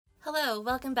Hello,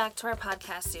 welcome back to our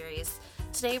podcast series.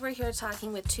 Today we're here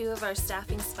talking with two of our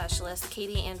staffing specialists,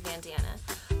 Katie and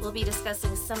Vandana. We'll be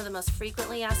discussing some of the most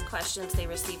frequently asked questions they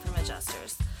receive from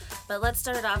adjusters. But let's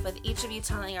start it off with each of you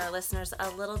telling our listeners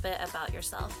a little bit about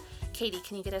yourself. Katie,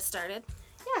 can you get us started?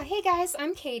 Yeah, hey guys,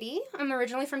 I'm Katie. I'm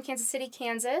originally from Kansas City,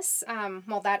 Kansas,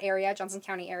 that area, Johnson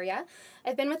County area.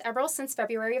 I've been with Eberl since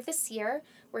February of this year,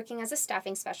 working as a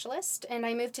staffing specialist, and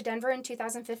I moved to Denver in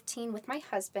 2015 with my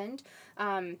husband.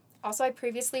 Also, I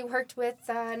previously worked with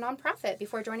a nonprofit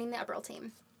before joining the Eberl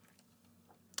team.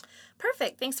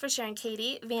 Perfect. Thanks for sharing,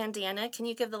 Katie. Vandana, can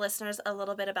you give the listeners a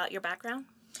little bit about your background?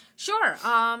 Sure.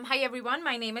 Hi, everyone.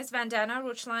 My name is Vandana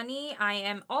Ruchlani. I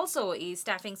am also a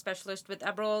staffing specialist with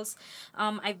Eberls.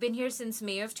 I've been here since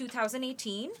May of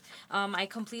 2018. I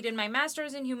completed my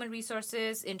master's in human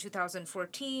resources in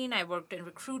 2014. I worked in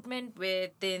recruitment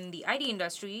within the IT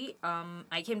industry.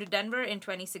 I came to Denver in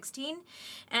 2016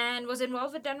 and was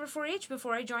involved with Denver 4-H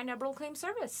before I joined Eberl Claim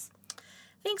Service.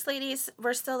 Thanks, ladies.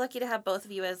 We're so lucky to have both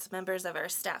of you as members of our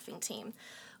staffing team.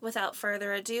 Without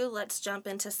further ado, let's jump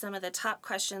into some of the top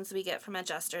questions we get from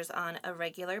adjusters on a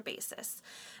regular basis.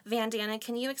 Vandana,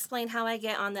 can you explain how I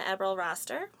get on the Eberl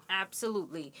roster?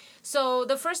 Absolutely. So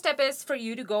the first step is for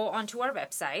you to go onto our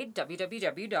website,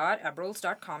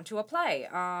 www.eberls.com, to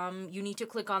apply. You need to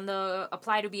click on the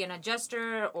apply to be an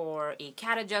adjuster or a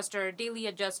CAT adjuster, daily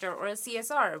adjuster, or a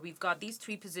CSR. We've got these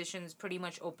three positions pretty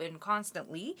much open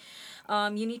constantly.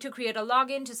 You need to create a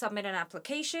login to submit an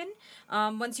application.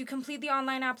 Once you complete the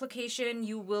online application,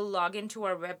 you will log into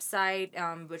our website,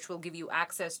 which will give you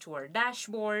access to our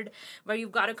dashboard, where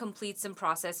you've got to complete some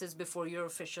processes before you're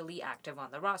officially active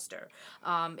on the roster.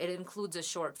 It includes a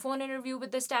short phone interview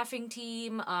with the staffing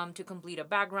team to complete a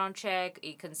background check,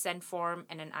 a consent form,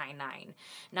 and an I-9.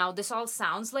 Now, this all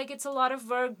sounds like it's a lot of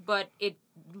work, but it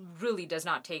really does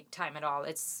not take time at all.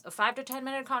 It's a 5 to 10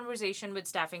 minute conversation with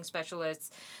staffing specialists.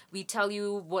 We tell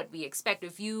you what we expect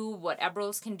of you, what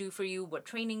Eberls can do for you, what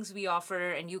trainings we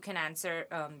offer, and you can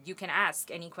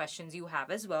ask any questions you have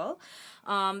as well.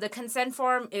 The consent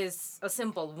form is a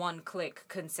simple one-click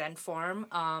consent form.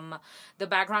 The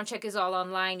background check is all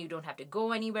online. You don't have to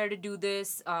go anywhere to do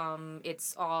this.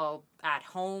 It's all at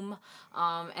home,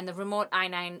 and the remote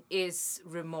I-9 is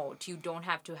remote. You don't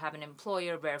have to have an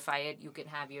employer verify it. You can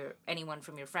have anyone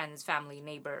from your friends, family,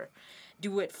 neighbor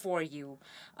do it for you.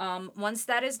 Once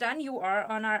that is done, you are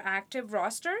on our active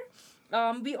roster.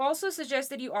 We also suggest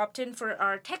that you opt in for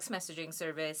our text messaging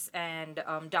service and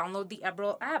download the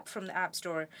Eberl app from the App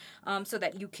Store so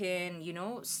that you can,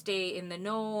 stay in the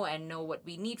know and know what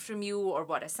we need from you or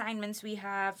what assignments we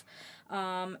have.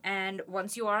 And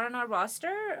once you are on our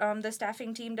roster, the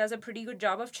staffing team does a pretty good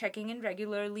job of checking in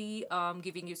regularly,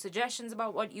 giving you suggestions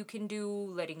about what you can do,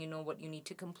 letting you know what you need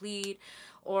to complete,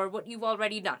 or what you've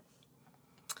already done.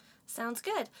 Sounds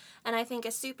good. And I think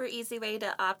a super easy way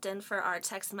to opt in for our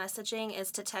text messaging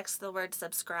is to text the word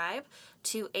subscribe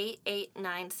to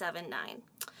 88979.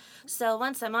 So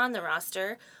once I'm on the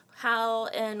roster, how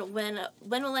and when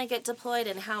will I get deployed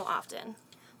and how often?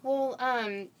 Well,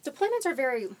 deployments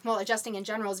are adjusting in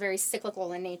general is very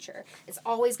cyclical in nature. It's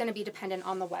always going to be dependent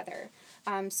on the weather.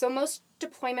 So most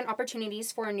deployment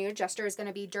opportunities for a new adjuster is going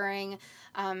to be during,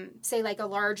 say, like a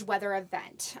large weather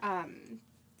event,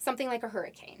 something like a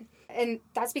hurricane. And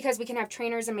that's because we can have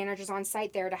trainers and managers on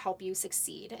site there to help you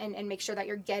succeed and make sure that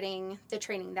you're getting the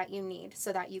training that you need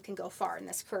so that you can go far in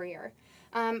this career.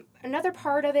 Another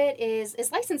part of it is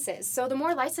licenses. So the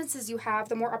more licenses you have,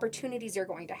 the more opportunities you're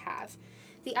going to have.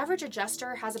 The average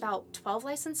adjuster has about 12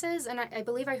 licenses, and I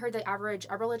believe I heard the average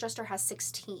Eberl adjuster has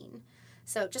 16.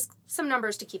 So just some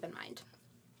numbers to keep in mind.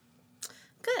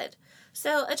 Good.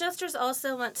 So adjusters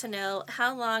also want to know,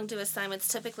 how long do assignments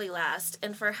typically last,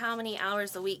 and for how many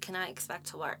hours a week can I expect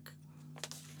to work?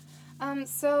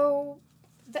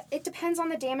 It depends on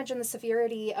the damage and the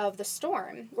severity of the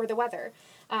storm or the weather,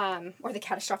 or the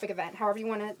catastrophic event, however you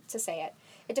want to say it.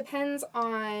 It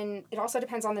also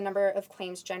depends on the number of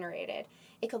claims generated.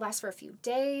 It could last for a few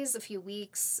days, a few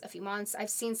weeks, a few months. I've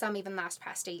seen some even last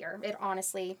past a year. It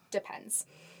honestly depends.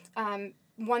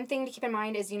 One thing to keep in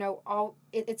mind is,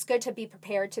 it's good to be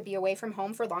prepared to be away from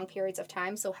home for long periods of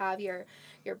time. So have your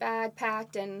bag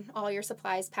packed and all your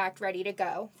supplies packed, ready to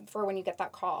go for when you get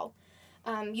that call.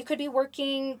 You could be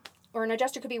working, or an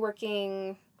adjuster could be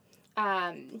working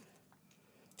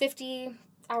 50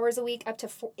 hours a week up to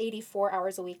 84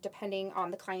 hours a week, depending on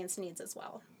the client's needs as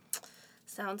well.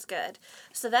 Sounds good.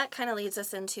 So that kind of leads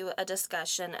us into a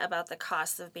discussion about the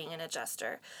costs of being an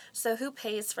adjuster. So who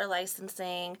pays for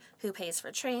licensing, who pays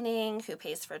for training, who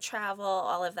pays for travel,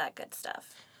 all of that good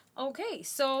stuff? Okay,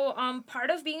 so part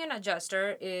of being an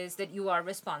adjuster is that you are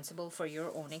responsible for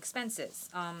your own expenses.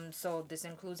 So this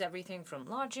includes everything from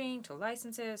lodging to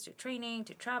licenses to training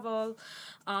to travel.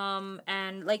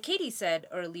 And like Katie said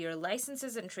earlier,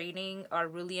 licenses and training are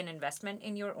really an investment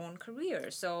in your own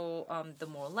career. So the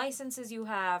more licenses you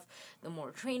have, the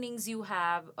more trainings you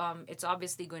have, it's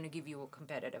obviously going to give you a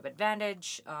competitive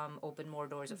advantage, open more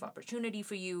doors of opportunity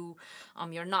for you.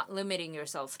 You're not limiting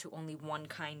yourself to only one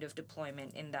kind of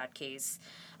deployment in that case.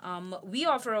 We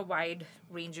offer a wide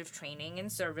range of training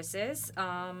and services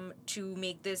to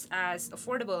make this as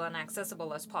affordable and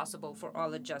accessible as possible for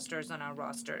all adjusters on our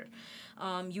roster.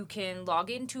 You can log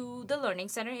into the Learning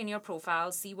Center in your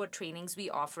profile, see what trainings we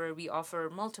offer. We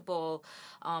offer multiple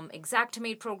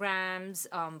Xactimate programs.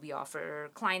 We offer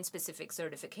client-specific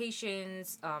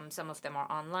certifications. Some of them are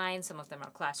online, some of them are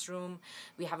classroom.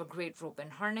 We have a great rope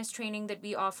and harness training that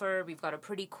we offer. We've got a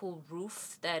pretty cool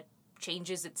roof that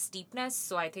changes its steepness,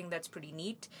 so I think that's pretty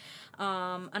neat.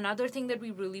 Another thing that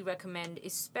we really recommend,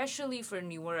 especially for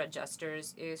newer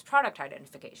adjusters, is product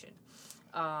identification.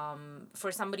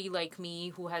 For somebody like me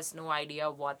who has no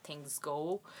idea what things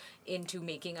go into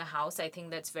making a house, I think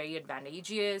that's very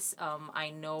advantageous. I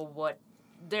know what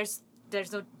there's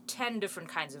no 10 different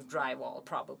kinds of drywall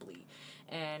probably,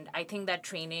 and I think that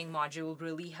training module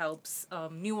really helps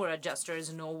newer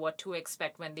adjusters know what to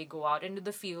expect when they go out into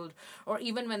the field, or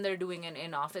even when they're doing an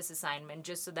in-office assignment,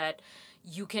 just so that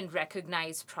you can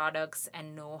recognize products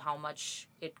and know how much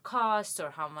it costs, or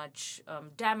how much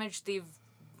damage they've,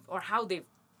 or how they've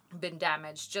been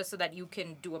damaged, just so that you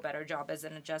can do a better job as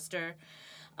an adjuster.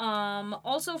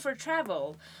 Also for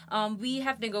travel, we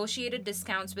have negotiated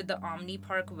discounts with the Omni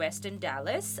Park West in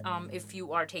Dallas if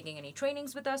you are taking any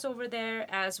trainings with us over there,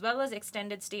 as well as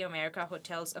extended stay America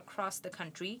hotels across the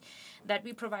country that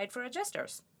we provide for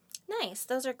adjusters. Nice.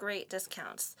 Those are great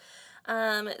discounts.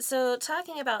 So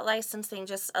talking about licensing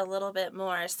just a little bit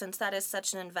more, since that is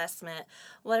such an investment,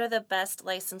 what are the best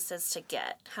licenses to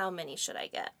get? How many should I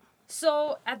get?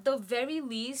 So, at the very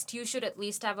least, you should at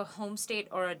least have a home state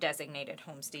or a designated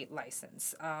home state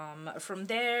license. From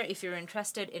there, if you're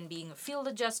interested in being a field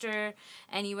adjuster,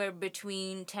 anywhere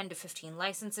between 10 to 15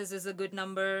 licenses is a good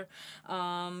number.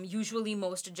 Usually,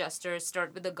 most adjusters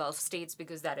start with the Gulf states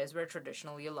because that is where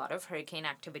traditionally a lot of hurricane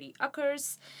activity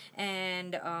occurs,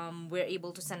 and we're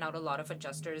able to send out a lot of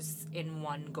adjusters in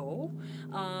one go.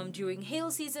 During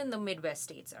hail season, the Midwest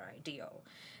states are ideal.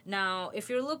 Now, if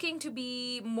you're looking to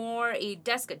be more a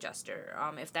desk adjuster,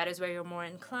 if that is where you're more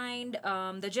inclined,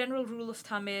 the general rule of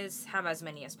thumb is have as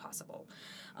many as possible.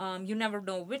 You never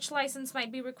know which license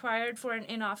might be required for an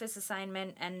in-office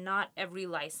assignment, and not every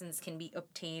license can be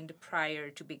obtained prior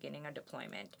to beginning a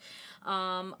deployment.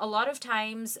 A lot of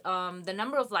times, the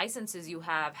number of licenses you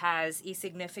have has a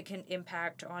significant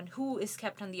impact on who is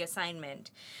kept on the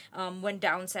assignment when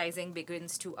downsizing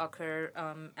begins to occur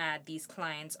at these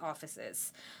clients'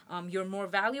 offices. You're more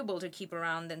valuable to keep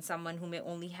around than someone who may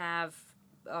only have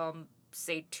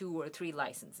say 2 or 3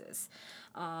 licenses.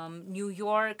 New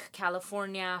York,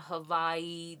 California,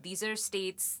 Hawaii, these are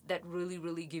states that really,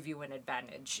 really give you an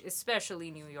advantage,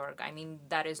 especially New York. I mean,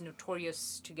 that is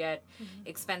notorious to get,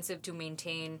 expensive to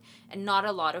maintain, and not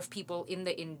a lot of people in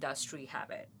the industry have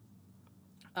it.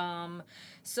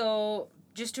 So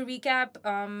just to recap,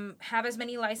 have as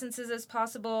many licenses as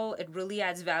possible. It really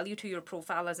adds value to your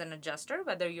profile as an adjuster,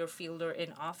 whether you're field or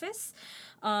in office.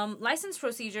 License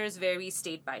procedures vary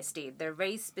state by state. They're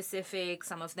very specific.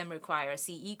 Some of them require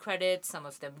CE credits, some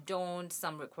of them don't,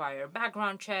 some require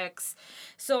background checks.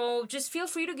 So just feel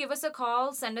free to give us a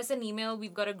call, send us an email.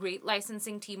 We've got a great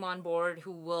licensing team on board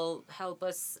who will help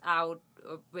us out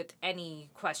with any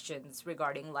questions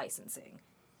regarding licensing.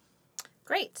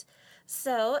 Great.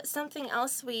 So, something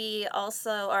else we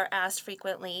also are asked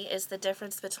frequently is the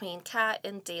difference between CAT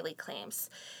and daily claims.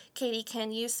 Katie,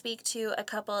 can you speak to a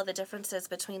couple of the differences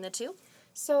between the two?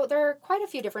 So there are quite a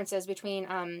few differences between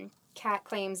CAT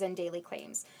claims and daily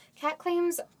claims. CAT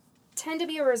claims tend to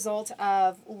be a result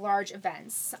of large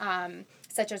events,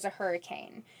 such as a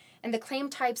hurricane, and the claim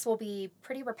types will be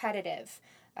pretty repetitive.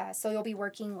 So you'll be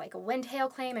working like a wind hail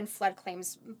claim and flood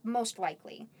claims, most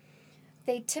likely.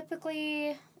 They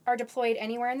typically are deployed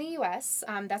anywhere in the U.S.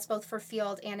 That's both for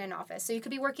field and in office. So you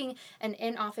could be working an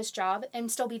in-office job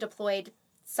and still be deployed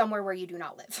somewhere where you do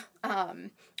not live,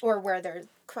 or where there's...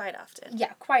 Quite often.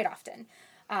 Yeah, quite often.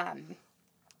 And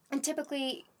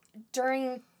typically,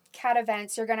 during CAT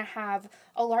events, you're going to have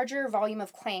a larger volume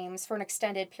of claims for an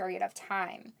extended period of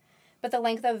time. But the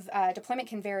length of deployment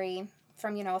can vary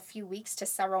from, a few weeks to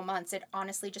several months. It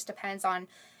honestly just depends on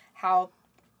how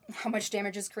much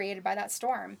damage is created by that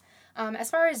storm. As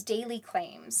far as daily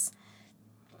claims,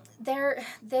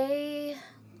 They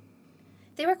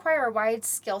require a wide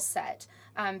skill set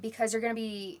because you're going to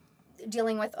be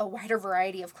dealing with a wider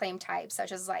variety of claim types,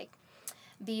 such as like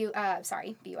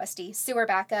BUSD, sewer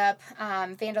backup,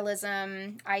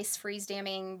 vandalism, ice freeze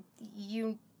damming.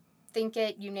 You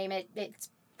name it, it's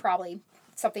probably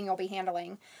something you'll be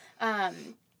handling.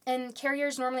 And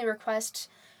carriers normally request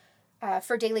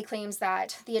for daily claims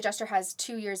that the adjuster has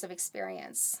 2 years of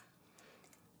experience.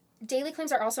 Daily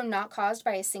claims are also not caused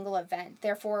by a single event.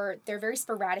 Therefore, they're very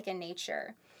sporadic in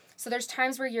nature. So there's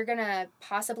times where you're going to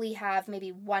possibly have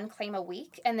maybe one claim a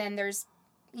week, and then there's,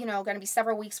 going to be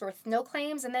several weeks worth no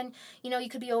claims, and then, you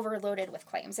could be overloaded with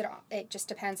claims. It just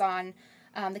depends on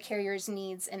the carrier's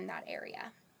needs in that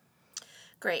area.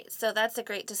 Great. So that's a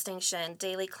great distinction.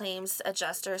 Daily claims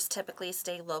adjusters typically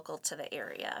stay local to the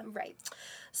area. Right.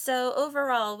 So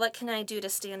overall, what can I do to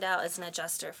stand out as an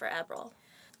adjuster for Eberl?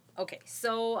 Okay,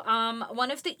 so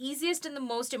one of the easiest and the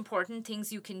most important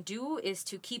things you can do is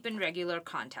to keep in regular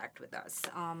contact with us.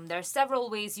 There are several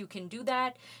ways you can do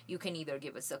that. You can either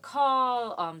give us a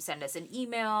call, send us an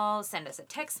email, send us a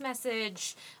text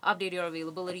message, update your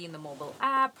availability in the mobile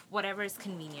app, whatever is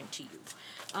convenient to you.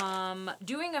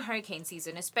 During a hurricane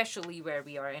season, especially where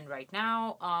we are in right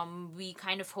now, we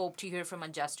kind of hope to hear from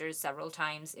adjusters several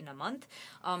times in a month.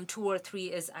 2 or 3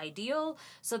 is ideal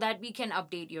so that we can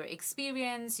update your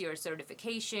experience, your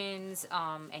certifications,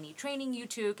 any training you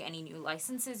took, any new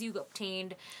licenses you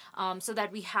obtained, so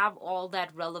that we have all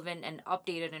that relevant and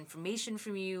updated information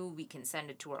from you. We can send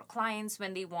it to our clients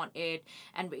when they want it,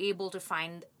 and we're able to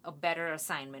find a better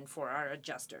assignment for our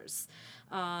adjusters.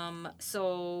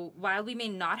 So while we may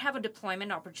not have a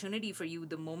deployment opportunity for you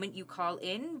the moment you call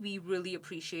in, we really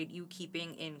appreciate you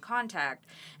keeping in contact,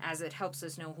 as it helps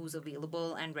us know who's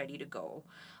available and ready to go.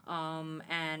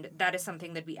 And that is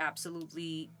something that we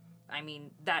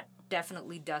that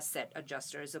definitely does set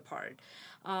adjusters apart.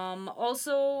 When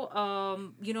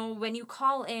you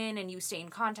call in and you stay in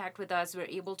contact with us, we're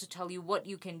able to tell you what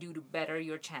you can do to better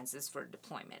your chances for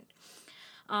deployment.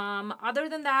 Other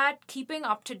than that, keeping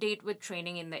up to date with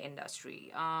training in the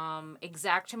industry.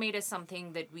 Xactimate is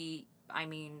something that we've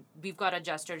got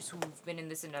adjusters who've been in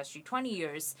this industry 20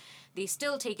 years. They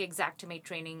still take Xactimate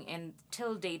training, and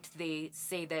till date, they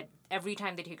say that every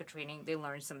time they take a training, they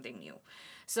learn something new.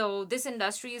 So this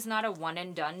industry is not a one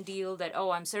and done deal that,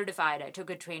 I'm certified, I took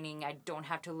a training, I don't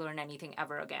have to learn anything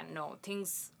ever again. No,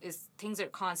 things are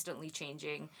constantly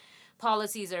changing.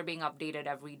 Policies are being updated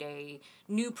every day.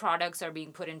 New products are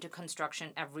being put into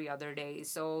construction every other day.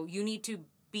 So you need to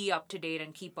be up to date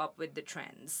and keep up with the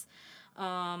trends.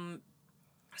 The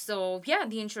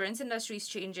insurance industry is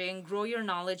changing. Grow your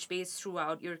knowledge base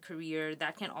throughout your career.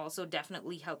 That can also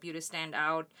definitely help you to stand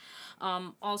out.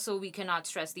 Also, we cannot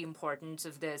stress the importance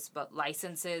of this, but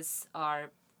licenses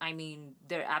are,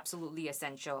 they're absolutely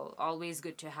essential. Always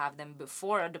good to have them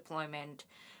before a deployment,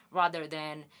 rather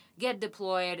than get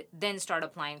deployed, then start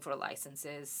applying for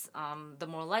licenses. The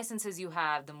more licenses you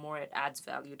have, the more it adds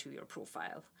value to your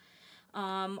profile.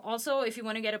 Also, if you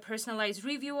want to get a personalized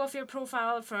review of your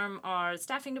profile from our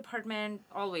staffing department,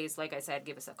 always, like I said,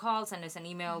 give us a call, send us an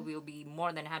email. We'll be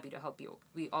more than happy to help you.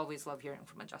 We always love hearing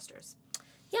from adjusters.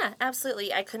 Yeah,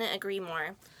 absolutely. I couldn't agree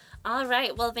more. All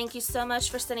right. Well, thank you so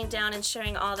much for sitting down and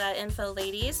sharing all that info,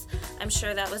 ladies. I'm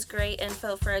sure that was great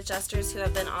info for adjusters who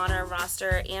have been on our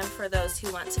roster and for those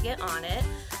who want to get on it.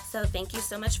 So thank you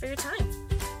so much for your time.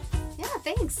 Yeah,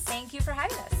 thanks. Thank you for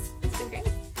having us. It's been great.